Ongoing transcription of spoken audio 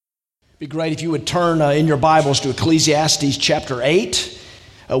Be great if you would turn in your Bibles to Ecclesiastes chapter 8.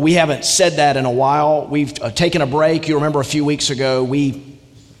 We haven't said that in a while. We've taken a break. You remember a few weeks ago we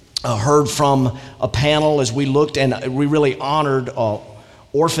heard from a panel as we looked, and we really honored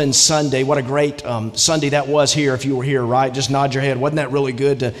Orphan Sunday. What a great Sunday that was here, if you were here, right? Just nod your head. Wasn't that really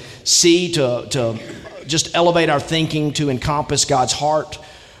good to see, to just elevate our thinking to encompass God's heart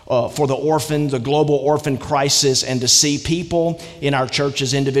for the orphan, the global orphan crisis, and to see people in our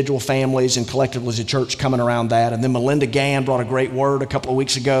churches, individual families, and collectively as a church coming around that. And then Melinda Gann brought a great word a couple of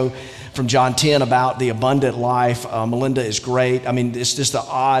weeks ago from John 10 about the abundant life. Melinda is great. I mean, it's just the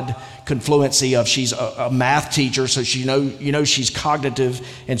odd confluency of she's a math teacher, so she she's cognitive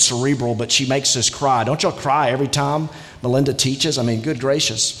and cerebral, but she makes us cry. Don't y'all cry every time Melinda teaches? I mean, good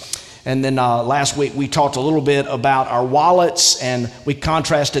gracious. And then last week we talked a little bit about our wallets, and we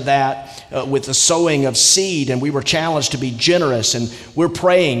contrasted that with the sowing of seed, and we were challenged to be generous, and we're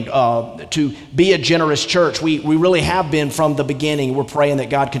praying to be a generous church. We really have been from the beginning. We're praying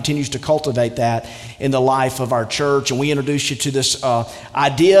that God continues to cultivate that in the life of our church, and we introduce you to this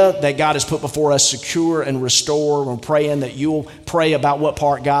idea that God has put before us: secure and restore. We're praying that you'll pray about what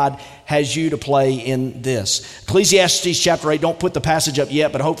part God has you to play in this. Ecclesiastes chapter 8, don't put the passage up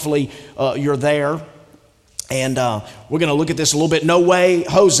yet, but hopefully you're there. And we're going to look at this a little bit. No way,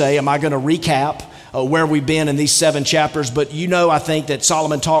 Jose, am I going to recap where we've been in these 7 chapters, but I think that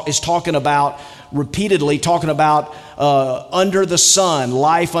Solomon is repeatedly talking about under the sun,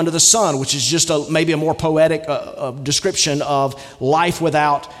 life under the sun, which is just maybe a more poetic description of life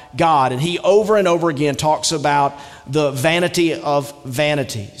without God. And he over and over again talks about the vanity of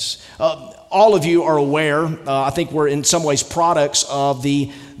vanities. All of you are aware, I think we're in some ways products of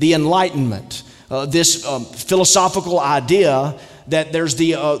the Enlightenment. This philosophical idea that there's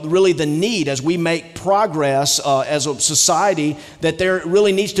really the need as we make progress as a society, that there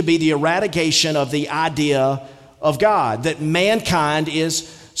really needs to be the eradication of the idea of God, that mankind is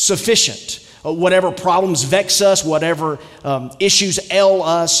sufficient. Whatever problems vex us, whatever issues ail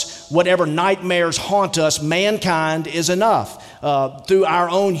us, whatever nightmares haunt us, mankind is enough. Through our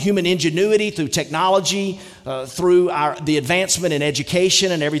own human ingenuity, through technology, through the advancement in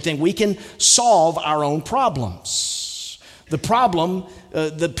education and everything, we can solve our own problems. The problem,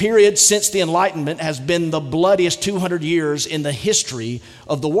 the period since the Enlightenment, has been the bloodiest 200 years in the history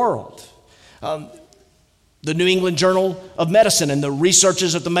of the world. The New England Journal of Medicine and the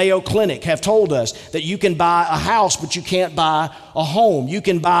researchers at the Mayo Clinic have told us that you can buy a house, but you can't buy a home. You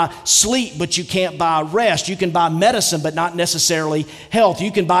can buy sleep, but you can't buy rest. You can buy medicine, but not necessarily health.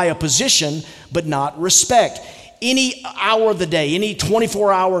 You can buy a position, but not respect. Any hour of the day, any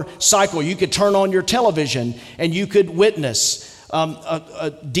 24-hour cycle, you could turn on your television and you could witness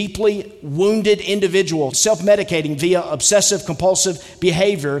a deeply wounded individual self-medicating via obsessive-compulsive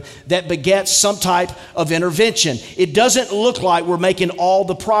behavior that begets some type of intervention. It doesn't look like we're making all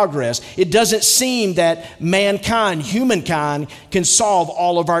the progress. It doesn't seem that humankind, can solve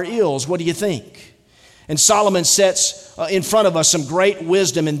all of our ills. What do you think? And Solomon sets in front of us some great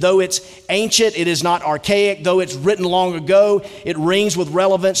wisdom, and though it's ancient, it is not archaic. Though it's written long ago, it rings with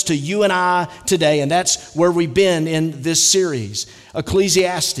relevance to you and I today, and that's where we've been in this series,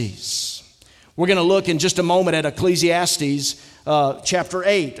 Ecclesiastes. We're going to look in just a moment at Ecclesiastes chapter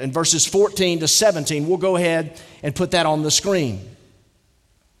 8 and verses 14 to 17. We'll go ahead and put that on the screen.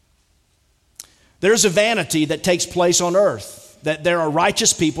 There's a vanity that takes place on earth, that there are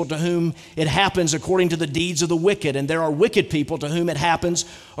righteous people to whom it happens according to the deeds of the wicked, and there are wicked people to whom it happens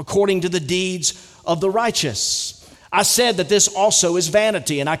according to the deeds of the righteous. I said that this also is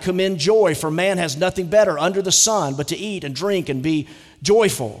vanity, and I commend joy, for man has nothing better under the sun but to eat and drink and be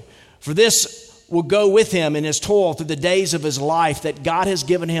joyful. For this will go with him in his toil through the days of his life that God has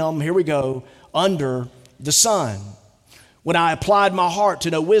given him, here we go, under the sun. When I applied my heart to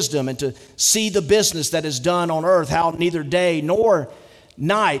know wisdom and to see the business that is done on earth, how neither day nor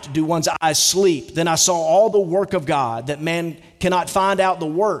night do one's eyes sleep, then I saw all the work of God, that man cannot find out the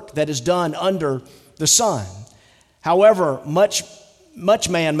work that is done under the sun. However, much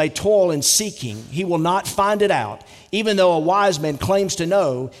man may toil in seeking, he will not find it out. Even though a wise man claims to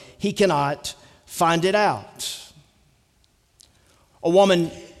know, he cannot find it out. A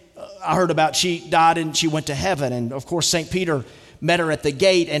woman I heard about, she died and she went to heaven. And of course, St. Peter met her at the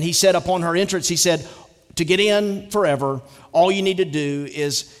gate, and he said upon her entrance, he said, to get in forever, all you need to do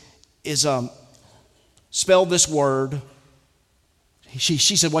is spell this word. She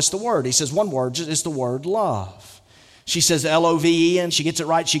said, what's the word? He says, one word, it's the word love. She says L-O-V-E-N. She gets it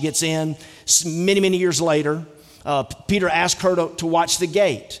right. She gets in. Many, many years later, Peter asked her to watch the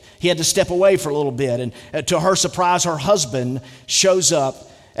gate. He had to step away for a little bit. And to her surprise, her husband shows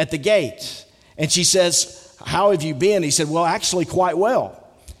up at the gate. And she says, how have you been? He said, well, actually quite well.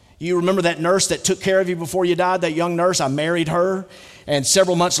 You remember that nurse that took care of you before you died, that young nurse? I married her. And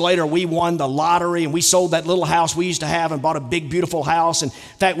several months later, we won the lottery and we sold that little house we used to have and bought a big, beautiful house. And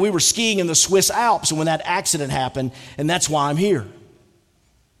in fact, we were skiing in the Swiss Alps when that accident happened, and that's why I'm here.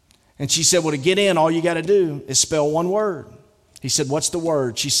 And she said, well, to get in, all you got to do is spell one word. He said, what's the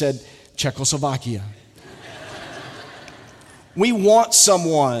word? She said, Czechoslovakia. We want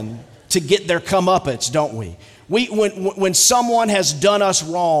someone to get their comeuppance, don't we? When someone has done us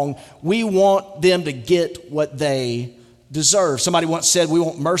wrong, we want them to get what they deserve. Somebody once said, we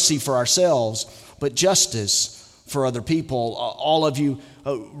want mercy for ourselves, but justice for other people. All of you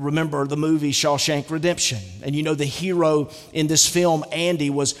remember the movie Shawshank Redemption. And you know the hero in this film, Andy,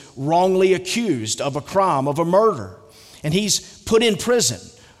 was wrongly accused of a crime, of a murder. And he's put in prison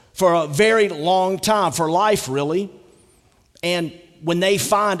for a very long time, for life really. And when they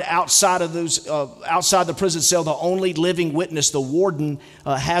find outside the prison cell, the only living witness, the warden,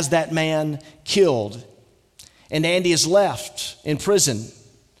 has that man killed. And Andy is left in prison.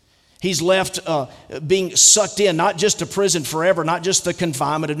 He's left being sucked in, not just to prison forever, not just the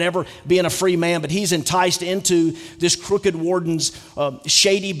confinement of never being a free man, but he's enticed into this crooked warden's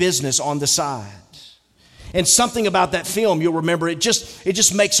shady business on the side. And something about that film, you'll remember, it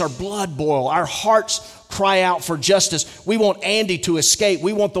just makes our blood boil. Our hearts cry out for justice. We want Andy to escape.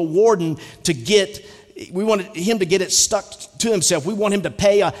 We want the warden we want him to get it stuck to himself. We want him to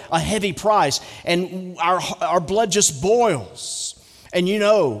pay a heavy price. And our blood just boils. And you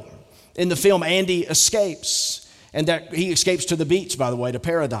know, in the film, Andy escapes. And that he escapes to the beach, by the way, to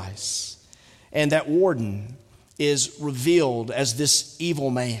paradise. And that warden is revealed as this evil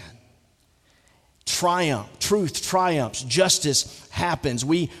man. Truth triumphs, justice happens.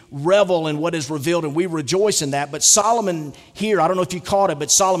 We revel in what is revealed and we rejoice in that. But Solomon here, I don't know if you caught it, but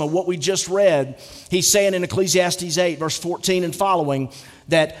Solomon, what we just read, he's saying in Ecclesiastes 8, verse 14 and following,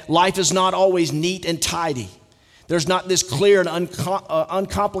 that life is not always neat and tidy. There's not this clear and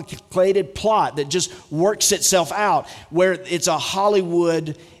uncomplicated plot that just works itself out, where it's a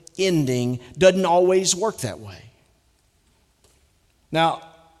Hollywood ending. Doesn't always work that way. Now,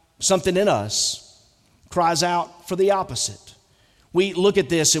 something in us cries out for the opposite. We look at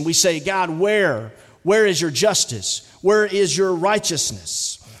this and we say, God, where is your justice? Where is your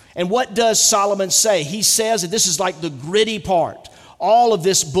righteousness? And what does Solomon say? He says that this is like the gritty part. All of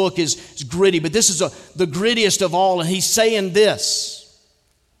this book is gritty, but this is the grittiest of all. And he's saying this: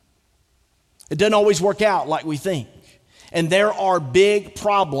 it doesn't always work out like we think. And there are big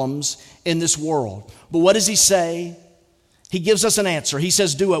problems in this world. But what does he say? He gives us an answer. He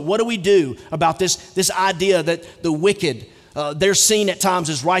says, do it. What do we do about this idea that the wicked, they're seen at times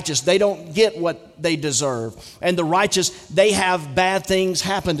as righteous. They don't get what they deserve. And the righteous, they have bad things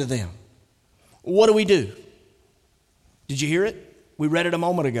happen to them. What do we do? Did you hear it? We read it a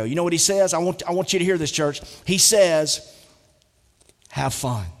moment ago. You know what he says? I want you to hear this, church. He says, have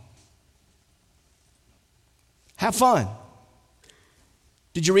fun. Have fun.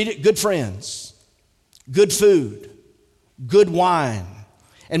 Did you read it? Good friends, good food, good wine,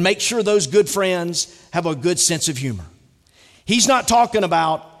 and make sure those good friends have a good sense of humor. He's not talking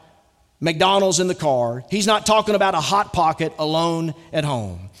about McDonald's in the car. He's not talking about a Hot Pocket alone at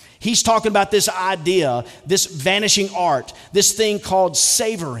home. He's talking about this idea, this vanishing art, this thing called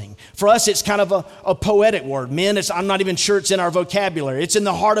savoring. For us, it's kind of a poetic word. Men, I'm not even sure it's in our vocabulary. It's in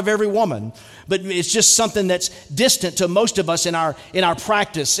the heart of every woman. But it's just something that's distant to most of us in our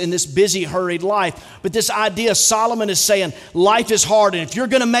practice in this busy, hurried life. But this idea, Solomon is saying, life is hard, and if you're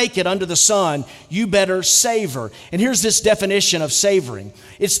going to make it under the sun, you better savor. And here's this definition of savoring.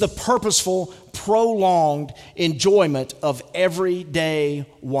 It's the purposeful, prolonged enjoyment of everyday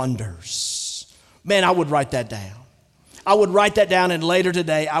wonders. Man, I would write that down. I would write that down, and later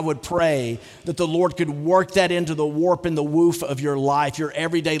today I would pray that the Lord could work that into the warp and the woof of your life, your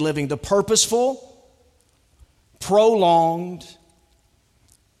everyday living. The purposeful, prolonged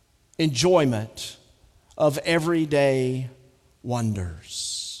enjoyment of everyday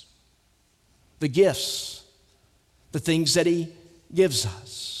wonders. The gifts, the things that He gives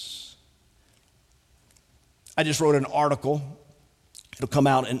us. I just wrote an article. It'll come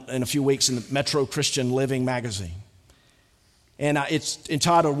out in a few weeks in the Metro Christian Living magazine. And it's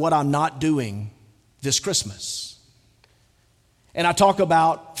entitled, What I'm Not Doing This Christmas. And I talk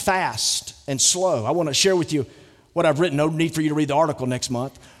about fast and slow. I want to share with you what I've written. No need for you to read the article next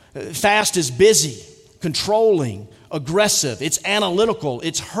month. Fast is busy, controlling, aggressive. It's analytical.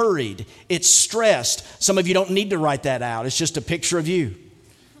 It's hurried. It's stressed. Some of you don't need to write that out. It's just a picture of you.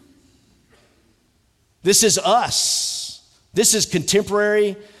 This is us. This is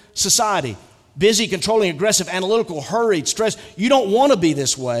contemporary society. Busy, controlling, aggressive, analytical, hurried, stressed. You don't want to be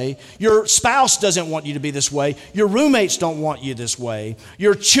this way. Your spouse doesn't want you to be this way. Your roommates don't want you this way.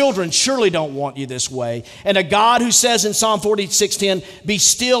 Your children surely don't want you this way. And a God who says in Psalm 46:10, be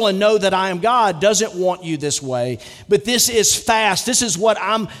still and know that I am God, doesn't want you this way. But this is fast. This is what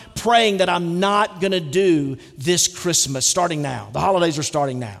I'm praying that I'm not going to do this Christmas, starting now. The holidays are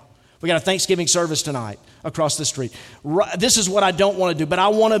starting now. We got a Thanksgiving service tonight across the street. This is what I don't want to do, but I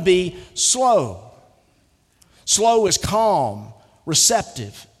want to be slow. Slow is calm,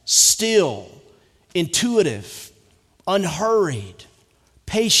 receptive, still, intuitive, unhurried,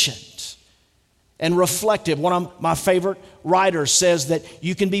 patient, and reflective. One of my favorite writers says that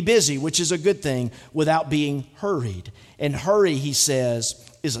you can be busy, which is a good thing, without being hurried. And hurry, he says,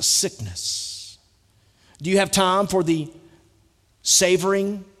 is a sickness. Do you have time for the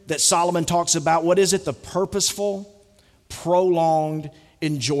savoring that Solomon talks about? What is it? The purposeful, prolonged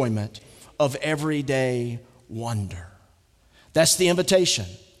enjoyment of everyday wonder. That's the invitation.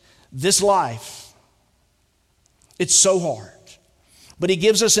 This life, it's so hard. But he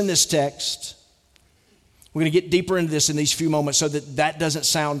gives us in this text, we're going to get deeper into this in these few moments so that doesn't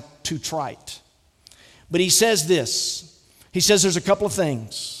sound too trite. But he says this. He says there's a couple of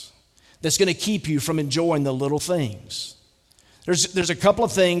things that's going to keep you from enjoying the little things. There's a couple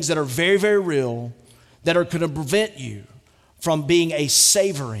of things that are very, very real that are going to prevent you from being a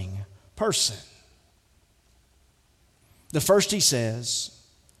savoring person. The first, he says,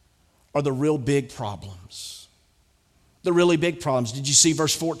 are the real big problems. The really big problems. Did you see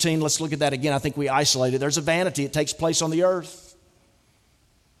verse 14? Let's look at that again. I think we isolated. There's a vanity. It takes place on the earth.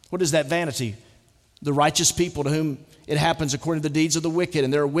 What is that vanity? The righteous people to whom it happens according to the deeds of the wicked,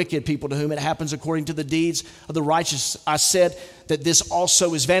 and there are wicked people to whom it happens according to the deeds of the righteous. I said that this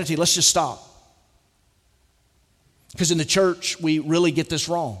also is vanity. Let's just stop. Because in the church, we really get this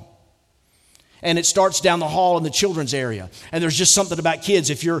wrong. And it starts down the hall in the children's area. And there's just something about kids.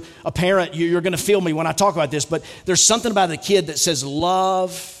 If you're a parent, you're going to feel me when I talk about this, but there's something about the kid that says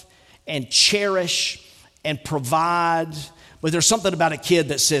love and cherish and provide. But there's something about a kid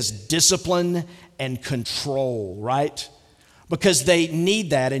that says discipline and control, right? Because they need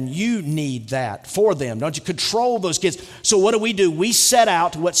that, and you need that for them. Don't you control those kids? So what do? We set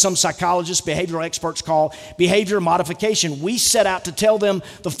out what some psychologists, behavioral experts call behavior modification. We set out to tell them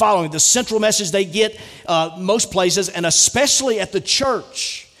the following. The central message they get most places, and especially at the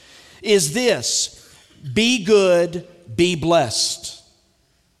church, is this: be good, be blessed.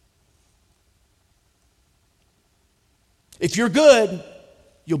 If you're good,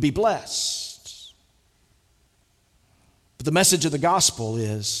 you'll be blessed. But the message of the gospel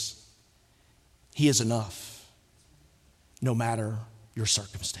is He is enough, no matter your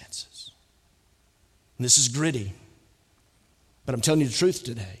circumstances. And this is gritty, but I'm telling you the truth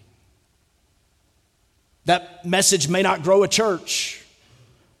today. That message may not grow a church.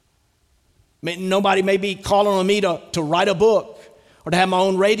 Nobody may be calling on me to write a book or to have my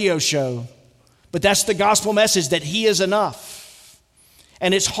own radio show, but that's the gospel message, that He is enough.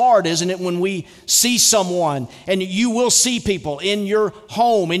 And it's hard, isn't it, when we see someone, and you will see people in your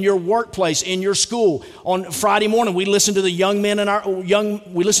home, in your workplace, in your school. On Friday morning, we listened to a young man in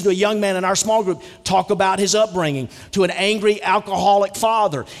our small group talk about his upbringing, to an angry alcoholic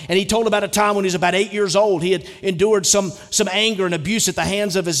father. And he told about a time when he was about 8 years old. He had endured some anger and abuse at the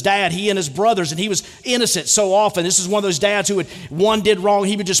hands of his dad, he and his brothers, and he was innocent so often. This is one of those dads who one did wrong,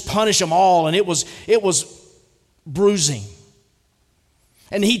 he would just punish them all, and it was bruising.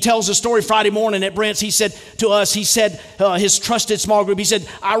 And he tells a story Friday morning at Brent's. He said to us, his trusted small group, he said,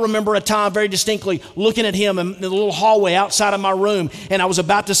 I remember a time very distinctly looking at him in the little hallway outside of my room, and I was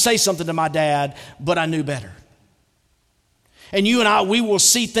about to say something to my dad, but I knew better. And you and I, we will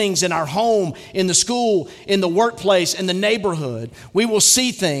see things in our home, in the school, in the workplace, in the neighborhood. We will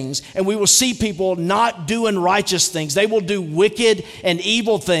see things, and we will see people not doing righteous things. They will do wicked and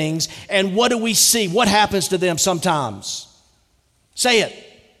evil things. And what do we see? What happens to them sometimes? Say it.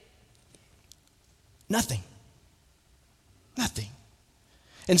 Nothing. Nothing.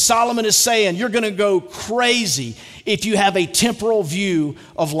 And Solomon is saying you're going to go crazy if you have a temporal view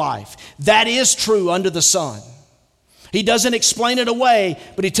of life. That is true under the sun. He doesn't explain it away,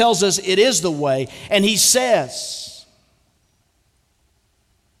 but he tells us it is the way. And he says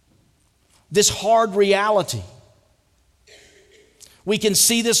this hard reality. We can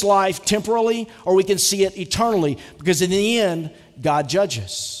see this life temporally, or we can see it eternally, because in the end, God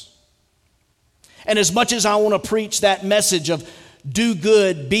judges. And as much as I want to preach that message of do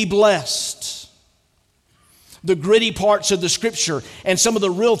good, be blessed, The gritty parts of the Scripture and some of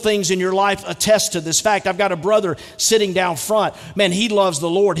the real things in your life attest to this fact. I've got a brother sitting down front. Man, he loves the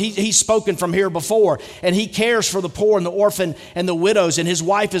Lord. He's spoken from here before, and he cares for the poor and the orphan and the widows, and his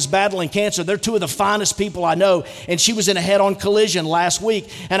wife is battling cancer. They're two of the finest people I know, and she was in a head-on collision last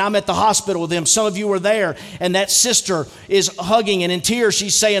week, and I'm at the hospital with them. Some of you were there, and that sister is hugging, and in tears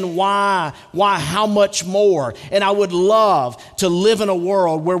she's saying, why, how much more? And I would love to live in a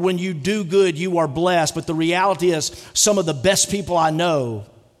world where when you do good, you are blessed, but the reality is some of the best people I know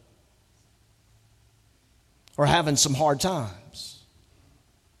are having some hard times.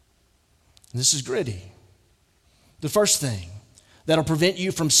 This is gritty. The first thing that'll prevent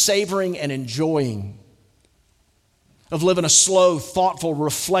you from savoring and enjoying, of living a slow, thoughtful,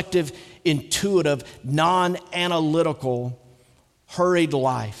 reflective, intuitive, non-analytical, hurried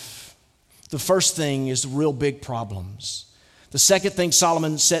life. The first thing is real big problems. The second thing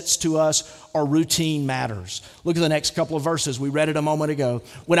Solomon sets to us are routine matters. Look at the next couple of verses. We read it a moment ago.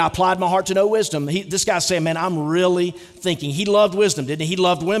 When I applied my heart to know wisdom, this guy's saying, man, I'm really thinking. He loved wisdom, didn't he? He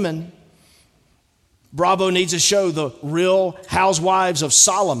loved women. Bravo needs to show the real housewives of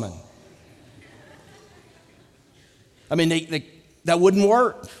Solomon. I mean, that wouldn't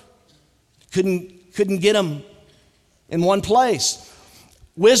work. Couldn't get them in one place.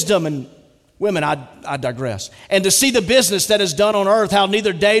 Wisdom and women, I digress. And to see the business that is done on earth, how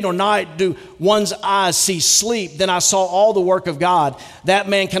neither day nor night do one's eyes see sleep, then I saw all the work of God. That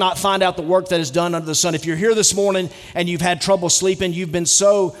man cannot find out the work that is done under the sun. If you're here this morning and you've had trouble sleeping, you've been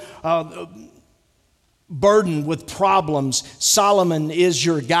so burdened with problems, Solomon is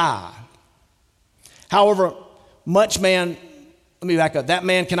your guy. However, let me back up. That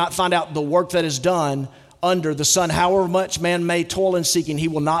man cannot find out the work that is done under the sun. However much man may toil in seeking, he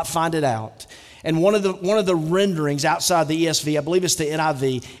will not find it out. And one of the renderings outside the ESV, I believe it's the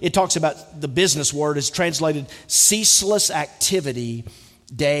NIV, it talks about the business word is translated ceaseless activity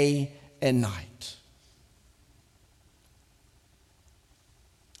day and night.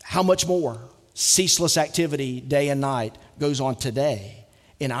 How much more ceaseless activity day and night goes on today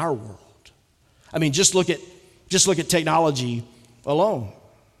in our world? I mean, just look at technology alone.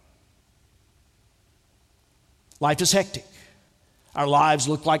 Life is hectic. Our lives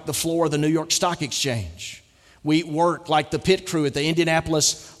look like the floor of the New York Stock Exchange. We work like the pit crew at the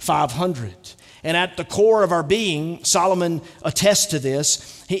Indianapolis 500. And at the core of our being, Solomon attests to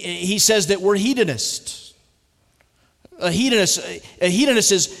this. He says that we're hedonists. A hedonist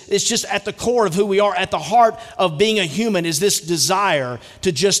is just at the core of who we are. At the heart of being a human is this desire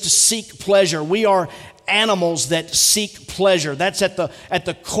to just seek pleasure. We are animals that seek pleasure. That's at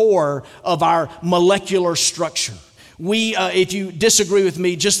the core of our molecular structure. If you disagree with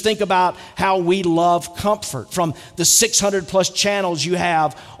me, just think about how we love comfort. From the 600 plus channels you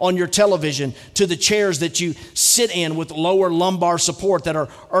have on your television to the chairs that you sit in with lower lumbar support that are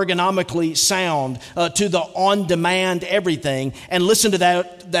ergonomically sound, to the on-demand everything. And listen to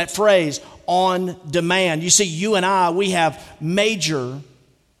that phrase, on demand. You see, you and I, we have major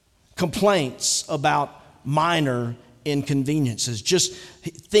complaints about minor inconveniences. Just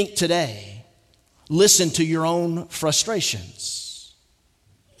think today. Listen to your own frustrations.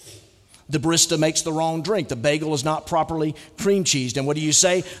 The barista makes the wrong drink. The bagel is not properly cream cheesed. And what do you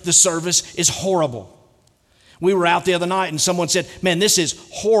say? The service is horrible. We were out the other night and someone said, man, this is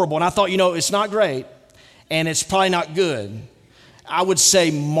horrible. And I thought, it's not great and it's probably not good. I would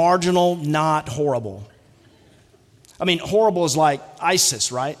say marginal, not horrible. I mean, horrible is like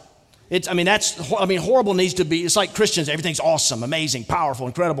ISIS, right? Horrible needs to be, it's like Christians, everything's awesome, amazing, powerful,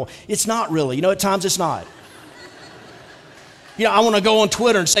 incredible. It's not really. At times it's not. I want to go on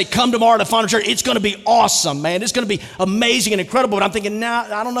Twitter and say, come tomorrow to Final Church. It's going to be awesome, man. It's going to be amazing and incredible. But I'm thinking,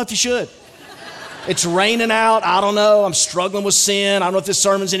 I don't know if you should. It's raining out. I don't know. I'm struggling with sin. I don't know if this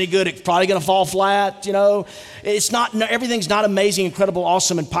sermon's any good. It's probably going to fall flat, It's not, everything's not amazing, incredible,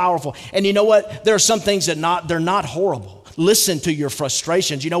 awesome, and powerful. And you know what? There are some things that they're not horrible. Listen to your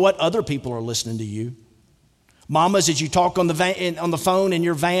frustrations. You know what? Other people are listening to you. Mamas, as you talk on the phone in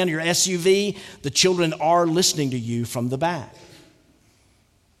your van, your SUV, the children are listening to you from the back.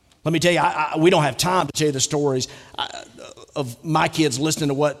 Let me tell you, we don't have time to tell you the stories of my kids listening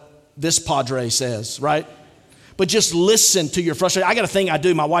to what this padre says, right? But just listen to your frustration. I got a thing I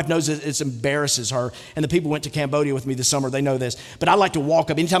do. My wife knows it embarrasses her. And the people went to Cambodia with me this summer. They know this. But I like to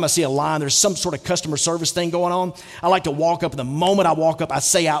walk up. Anytime I see a line, there's some sort of customer service thing going on. I like to walk up. And the moment I walk up, I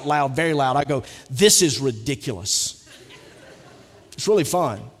say out loud, very loud, I go, this is ridiculous. It's really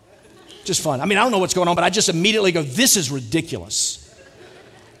fun. Just fun. I don't know what's going on, but I just immediately go, this is ridiculous.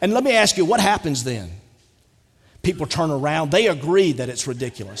 And let me ask you, what happens then? People turn around. They agree that it's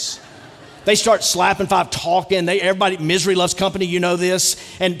ridiculous. They start slapping five, talking. Everybody, misery loves company, you know this.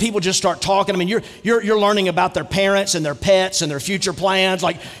 And people just start talking. I mean, you're learning about their parents and their pets and their future plans.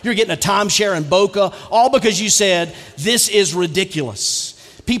 Like you're getting a timeshare in Boca, all because you said, this is ridiculous.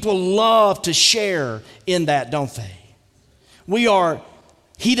 People love to share in that, don't they? We are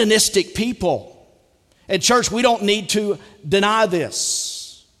hedonistic people. At church, we don't need to deny this.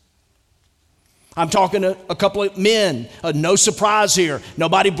 I'm talking to a couple of men. No surprise here.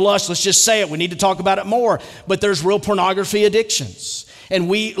 Nobody blush. Let's just say it. We need to talk about it more. But there's real pornography addictions. And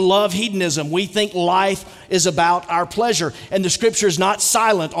we love hedonism. We think life is about our pleasure. And the Scripture is not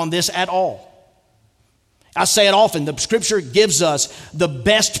silent on this at all. I say it often, the Scripture gives us the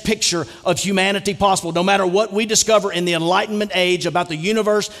best picture of humanity possible. No matter what we discover in the Enlightenment age about the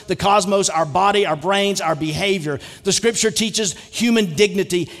universe, the cosmos, our body, our brains, our behavior, the Scripture teaches human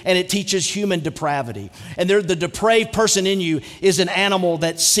dignity and it teaches human depravity. And the depraved person in you is an animal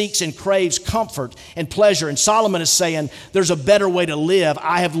that seeks and craves comfort and pleasure. And Solomon is saying, there's a better way to live.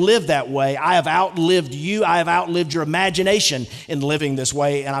 I have lived that way. I have outlived you. I have outlived your imagination in living this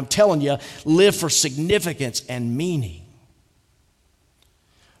way. And I'm telling you, live for significance and meaning.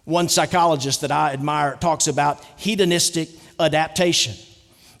 One psychologist that I admire talks about hedonistic adaptation.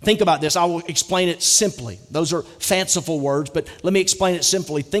 Think about this. I will explain it simply. Those are fanciful words, but let me explain it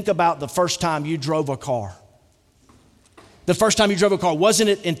simply. Think about the first time you drove a car. The first time you drove a car, wasn't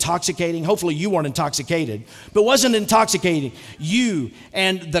it intoxicating? Hopefully you weren't intoxicated, but wasn't it intoxicating? You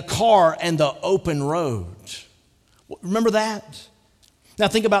and the car and the open road. Remember that? Now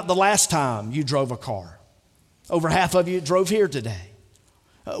think about the last time you drove a car. Over half of you drove here today.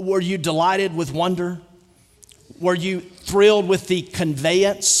 Were you delighted with wonder? Were you thrilled with the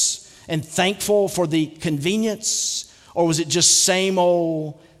conveyance and thankful for the convenience? Or was it just same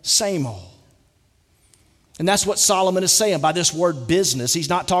old, same old? And that's what Solomon is saying by this word business. He's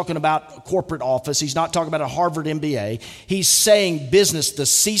not talking about a corporate office. He's not talking about a Harvard MBA. He's saying business, the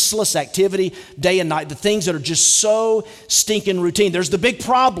ceaseless activity day and night, the things that are just so stinking routine. There's the big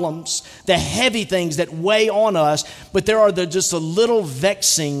problems, the heavy things that weigh on us, but there are just the little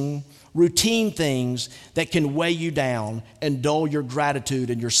vexing routine things that can weigh you down and dull your gratitude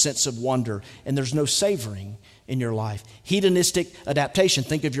and your sense of wonder. And there's no savoring in your life. Hedonistic adaptation.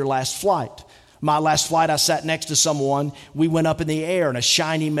 Think of your last flight. My last flight, I sat next to someone. We went up in the air in a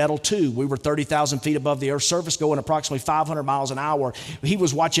shiny metal tube. We were 30,000 feet above the Earth's surface, going approximately 500 miles an hour. He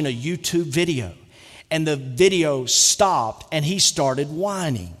was watching a YouTube video, and the video stopped, and he started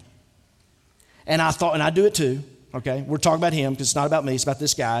whining. And I thought, and I do it too, okay? We're talking about him because it's not about me. It's about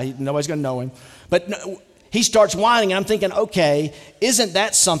this guy. Nobody's going to know him. But no, he starts whining, and I'm thinking, okay, isn't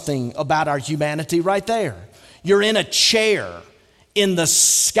that something about our humanity right there? You're in a chair in the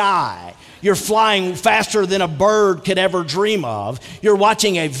sky. You're flying faster than a bird could ever dream of. You're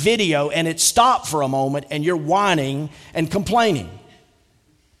watching a video and it stopped for a moment and you're whining and complaining.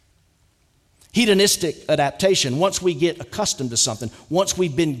 Hedonistic adaptation. Once we get accustomed to something, once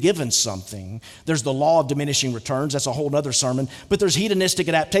we've been given something, there's the law of diminishing returns. That's a whole other sermon. But there's hedonistic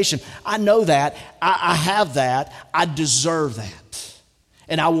adaptation. I know that. I have that. I deserve that.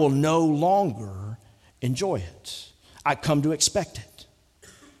 And I will no longer enjoy it. I come to expect it.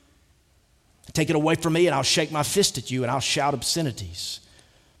 Take it away from me and I'll shake my fist at you and I'll shout obscenities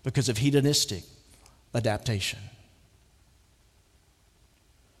because of hedonistic adaptation.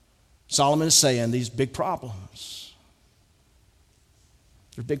 Solomon is saying these big problems.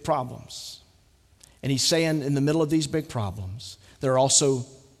 They're big problems. And he's saying in the middle of these big problems, there are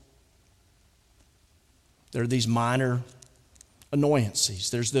these minor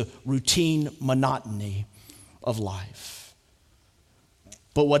annoyances. There's the routine monotony of life.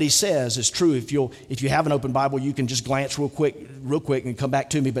 But what he says is true. If you have an open Bible, you can just glance real quick and come back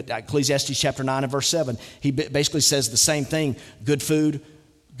to me. But Ecclesiastes chapter 9 and verse 7, he basically says the same thing. Good food,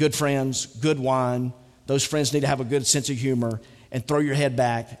 good friends, good wine. Those friends need to have a good sense of humor, and throw your head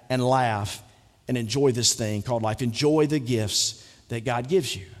back and laugh and enjoy this thing called life. Enjoy the gifts that God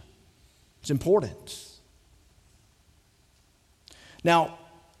gives you. It's important. Now,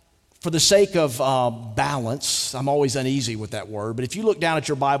 for the sake of balance, I'm always uneasy with that word, but if you look down at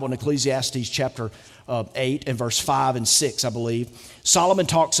your Bible in Ecclesiastes chapter 8 and verse 5 and 6, I believe, Solomon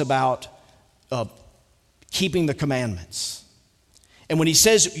talks about keeping the commandments. And when he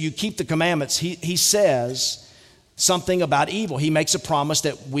says you keep the commandments, he says something about evil. He makes a promise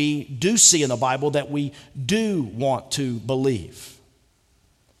that we do see in the Bible that we do want to believe.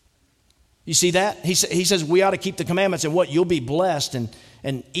 You see that? He says we ought to keep the commandments, and what? You'll be blessed,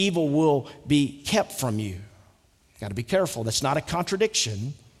 and evil will be kept from you. Got to be careful. That's not a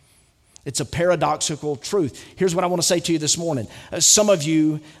contradiction. It's a paradoxical truth. Here's what I want to say to you this morning. Some of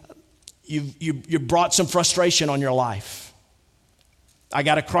you you brought some frustration on your life. I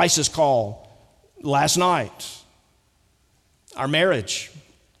got a crisis call last night. Our marriage.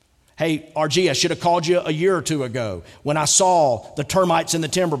 Hey, RG, I should have called you a year or two ago when I saw the termites in the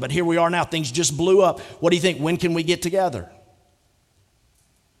timber, but here we are now. Things just blew up. What do you think? When can we get together?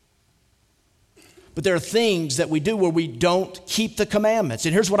 But there are things that we do where we don't keep the commandments.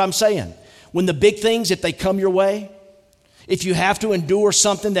 And here's what I'm saying. When the big things, if they come your way, if you have to endure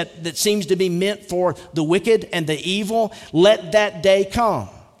something that seems to be meant for the wicked and the evil, let that day come.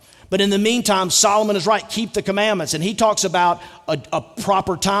 But in the meantime, Solomon is right. Keep the commandments. And he talks about a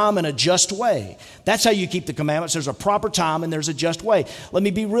proper time and a just way. That's how you keep the commandments. There's a proper time and there's a just way. Let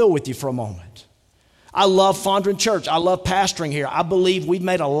me be real with you for a moment. I love Fondren Church. I love pastoring here. I believe we've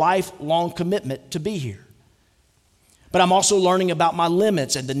made a lifelong commitment to be here. But I'm also learning about my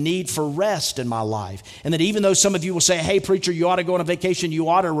limits and the need for rest in my life. And that even though some of you will say, hey, preacher, you ought to go on a vacation, you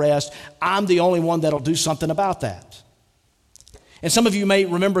ought to rest, I'm the only one that'll do something about that. And some of you may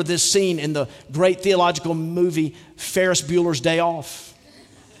remember this scene in the great theological movie Ferris Bueller's Day Off,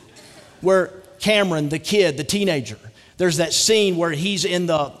 where Cameron, the kid, the teenager, there's that scene where he's in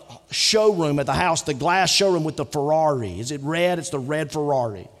the showroom at the house, the glass showroom with the Ferrari. Is it red? It's the red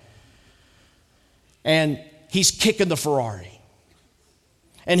Ferrari. And he's kicking the Ferrari.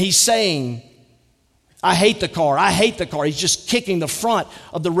 And he's saying, I hate the car. I hate the car. He's just kicking the front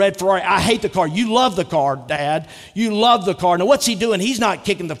of the red Ferrari. I hate the car. You love the car, Dad. You love the car. Now, what's he doing? He's not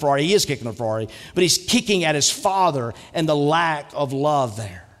kicking the Ferrari. He is kicking the Ferrari. But he's kicking at his father and the lack of love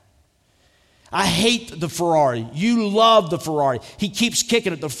there. I hate the Ferrari. You love the Ferrari. He keeps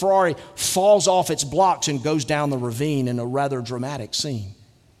kicking it. The Ferrari falls off its blocks and goes down the ravine in a rather dramatic scene.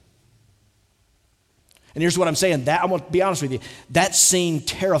 And here's what I'm saying. I'm going to be honest with you. That scene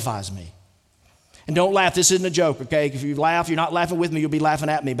terrifies me. And don't laugh. This isn't a joke, okay? If you laugh, you're not laughing with me, you'll be laughing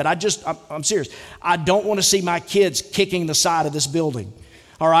at me. But I'm serious. I don't want to see my kids kicking the side of this building.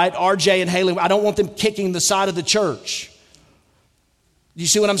 All right? RJ and Haley, I don't want them kicking the side of the church. Do you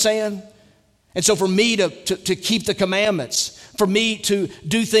see what I'm saying? And so for me to keep the commandments, for me to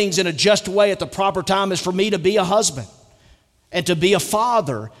do things in a just way at the proper time is for me to be a husband and to be a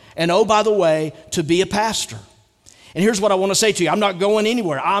father and, oh, by the way, to be a pastor. And here's what I want to say to you. I'm not going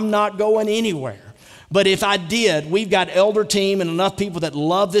anywhere. I'm not going anywhere. But if I did, we've got elder team and enough people that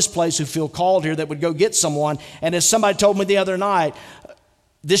love this place who feel called here that would go get someone. And as somebody told me the other night,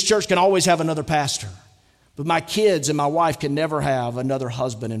 this church can always have another pastor. But my kids and my wife can never have another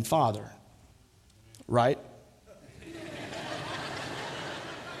husband and father. Right?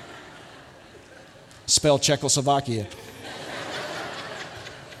 Spell Czechoslovakia.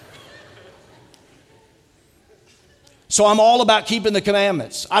 So I'm all about keeping the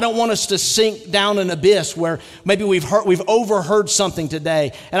commandments. I don't want us to sink down an abyss where maybe we've overheard something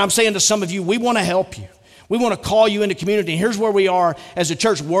today. And I'm saying to some of you, we want to help you. We want to call you into community. And here's where we are as a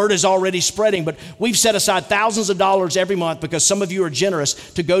church. Word is already spreading, but we've set aside thousands of dollars every month because some of you are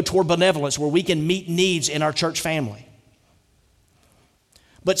generous to go toward benevolence where we can meet needs in our church family.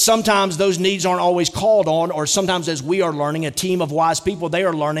 But sometimes those needs aren't always called on, or sometimes as we are learning, a team of wise people, they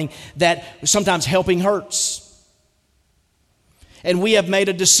are learning that sometimes helping hurts. And we have made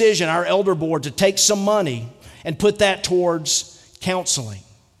a decision, our elder board, to take some money and put that towards counseling.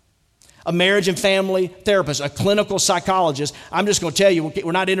 A marriage and family therapist, a clinical psychologist. I'm just going to tell you,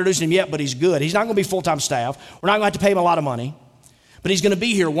 we're not introducing him yet, but he's good. He's not going to be full-time staff. We're not going to have to pay him a lot of money. But he's going to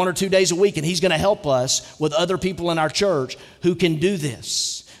be here 1 or 2 days a week, and he's going to help us with other people in our church who can do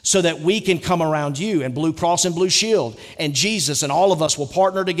this so that we can come around you, and Blue Cross and Blue Shield and Jesus and all of us will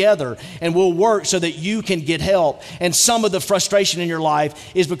partner together and we'll work so that you can get help. And some of the frustration in your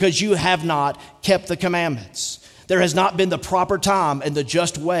life is because you have not kept the commandments. There has not been the proper time and the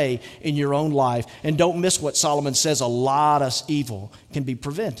just way in your own life. And don't miss what Solomon says, a lot of evil can be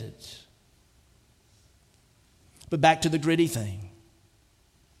prevented. But back to the gritty thing.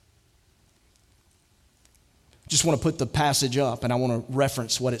 Just want to put the passage up, and I want to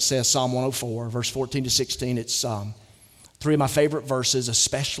reference what it says, Psalm 104, verse 14 to 16. It's three of my favorite verses,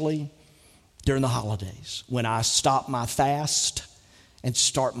 especially during the holidays, when I stop my fast and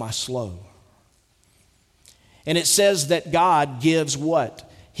start my slow. And it says that God gives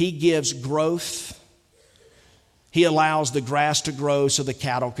what? He gives growth. He allows the grass to grow so the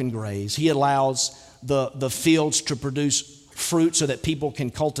cattle can graze. He allows the fields to produce fruit so that people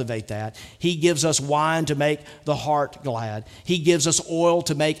can cultivate that. He gives us wine to make the heart glad. He gives us oil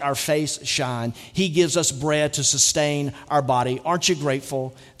to make our face shine. He gives us bread to sustain our body. Aren't you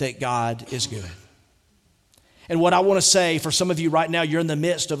grateful that God is good? And what I want to say for some of you right now, you're in the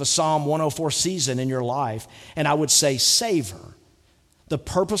midst of a Psalm 104 season in your life, and I would say savor the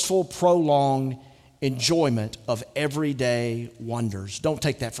purposeful, prolonged enjoyment of everyday wonders. Don't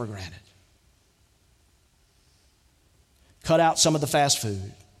take that for granted. Cut out some of the fast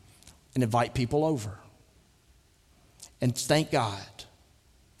food and invite people over. And thank God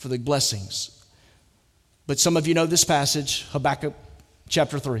for the blessings. But some of you know this passage, Habakkuk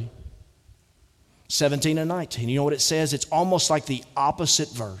chapter 3, 17 and 19. You know what it says? It's almost like the opposite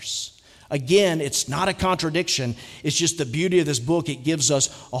verse. Again, it's not a contradiction. It's just the beauty of this book. It gives us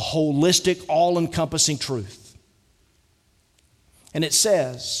a holistic, all-encompassing truth. And it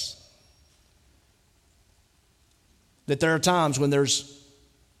says that there are times when the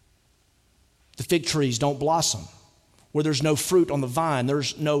fig trees don't blossom, where there's no fruit on the vine,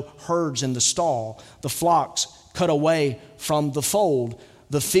 there's no herds in the stall, the flocks cut away from the fold,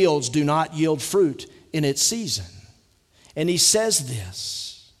 the fields do not yield fruit in its season. And he says this.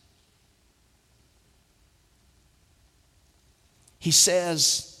 He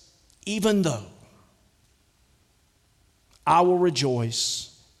says, even though I will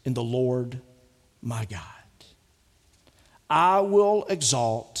rejoice in the Lord my God, I will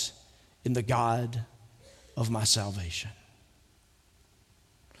exalt in the God of my salvation.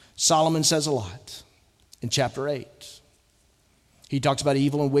 Solomon says a lot in chapter 8. He talks about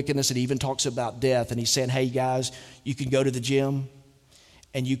evil and wickedness, and he even talks about death. And he's saying, hey guys, you can go to the gym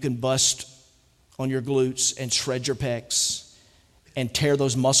and you can bust on your glutes and shred your pecs and tear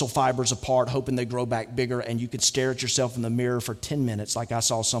those muscle fibers apart, hoping they grow back bigger, and you can stare at yourself in the mirror for 10 minutes like I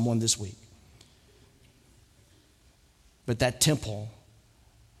saw someone this week. But that temple,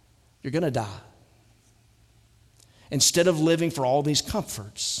 you're going to die. Instead of living for all these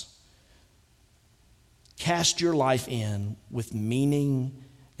comforts, cast your life in with meaning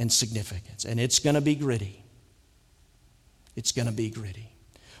and significance. And it's going to be gritty. It's going to be gritty.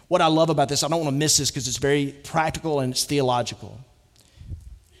 What I love about this, I don't want to miss this because it's very practical and it's theological.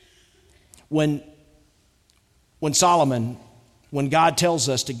 When God tells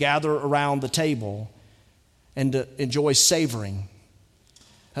us to gather around the table and to enjoy savoring,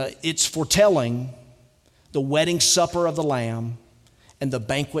 it's foretelling the wedding supper of the Lamb and the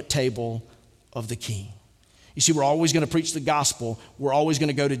banquet table of the King. You see, we're always going to preach the gospel. We're always going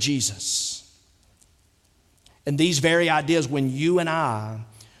to go to Jesus. And these very ideas, when you and I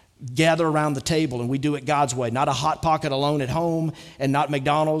gather around the table and we do it God's way, not a Hot Pocket alone at home and not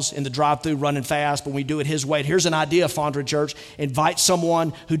McDonald's in the drive-thru running fast, but we do it His way. Here's an idea, Fondren Church. Invite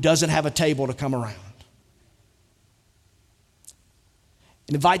someone who doesn't have a table to come around.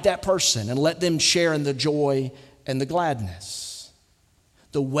 Invite that person and let them share in the joy and the gladness.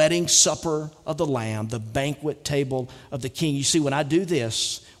 The wedding supper of the Lamb, the banquet table of the King. You see, when I do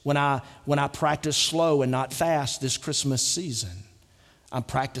this, when I practice slow and not fast this Christmas season, I'm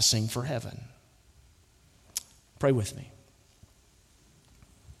practicing for heaven. Pray with me.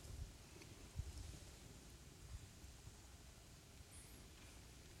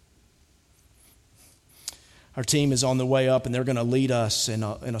 Our team is on the way up and they're going to lead us in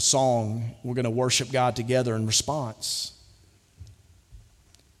a song. We're going to worship God together in response.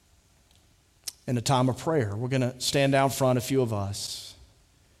 In a time of prayer. We're going to stand down front, a few of us.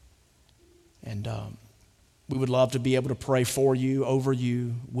 And we would love to be able to pray for you, over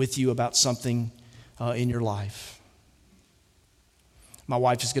you, with you about something in your life. My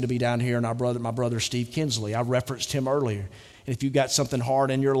wife is going to be down here, and my brother Steve Kinsley. I referenced him earlier. And if you've got something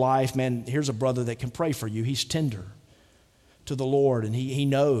hard in your life, man, here's a brother that can pray for you. He's tender to the Lord, and he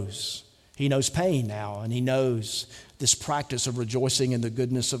knows. He knows pain now, and he knows this practice of rejoicing in the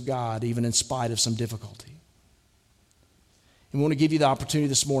goodness of God, even in spite of some difficulty. And we want to give you the opportunity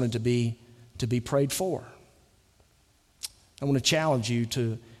this morning to be prayed for. I want to challenge you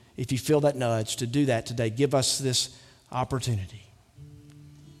to, if you feel that nudge, to do that today. Give us this opportunity.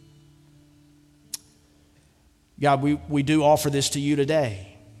 God, we do offer this to you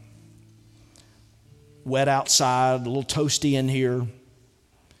today. Wet outside, a little toasty in here.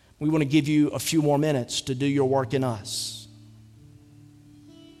 We want to give you a few more minutes to do your work in us.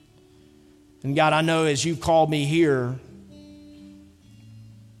 And God, I know as you've called me here,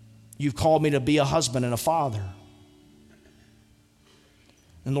 you've called me to be a husband and a father.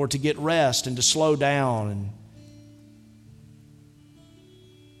 And Lord, to get rest and to slow down and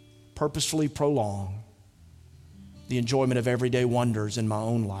purposefully prolong the enjoyment of everyday wonders in my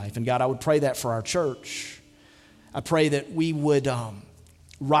own life. And God, I would pray that for our church. I pray that we would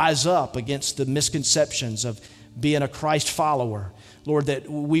rise up against the misconceptions of being a Christ follower. Lord, that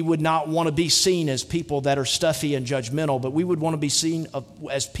we would not want to be seen as people that are stuffy and judgmental, but we would want to be seen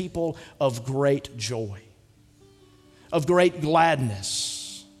as people of great joy, of great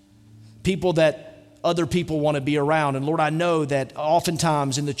gladness, people that other people want to be around. And Lord, I know that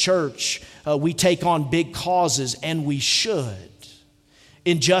oftentimes in the church, we take on big causes, and we should.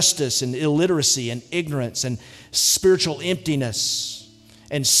 Injustice and illiteracy and ignorance and spiritual emptiness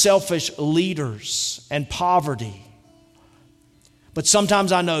and selfish leaders and poverty. But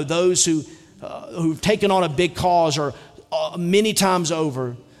sometimes I know those who've taken on a big cause are many times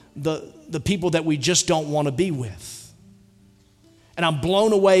over the people that we just don't want to be with. And I'm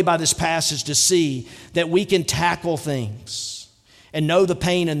blown away by this passage to see that we can tackle things and know the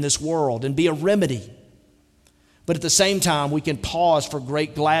pain in this world and be a remedy. But at the same time, we can pause for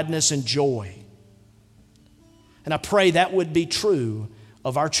great gladness and joy. And I pray that would be true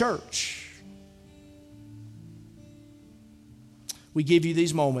of our church. We give you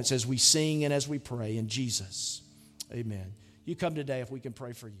these moments as we sing and as we pray in Jesus. Amen. You come today if we can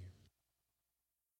pray for you.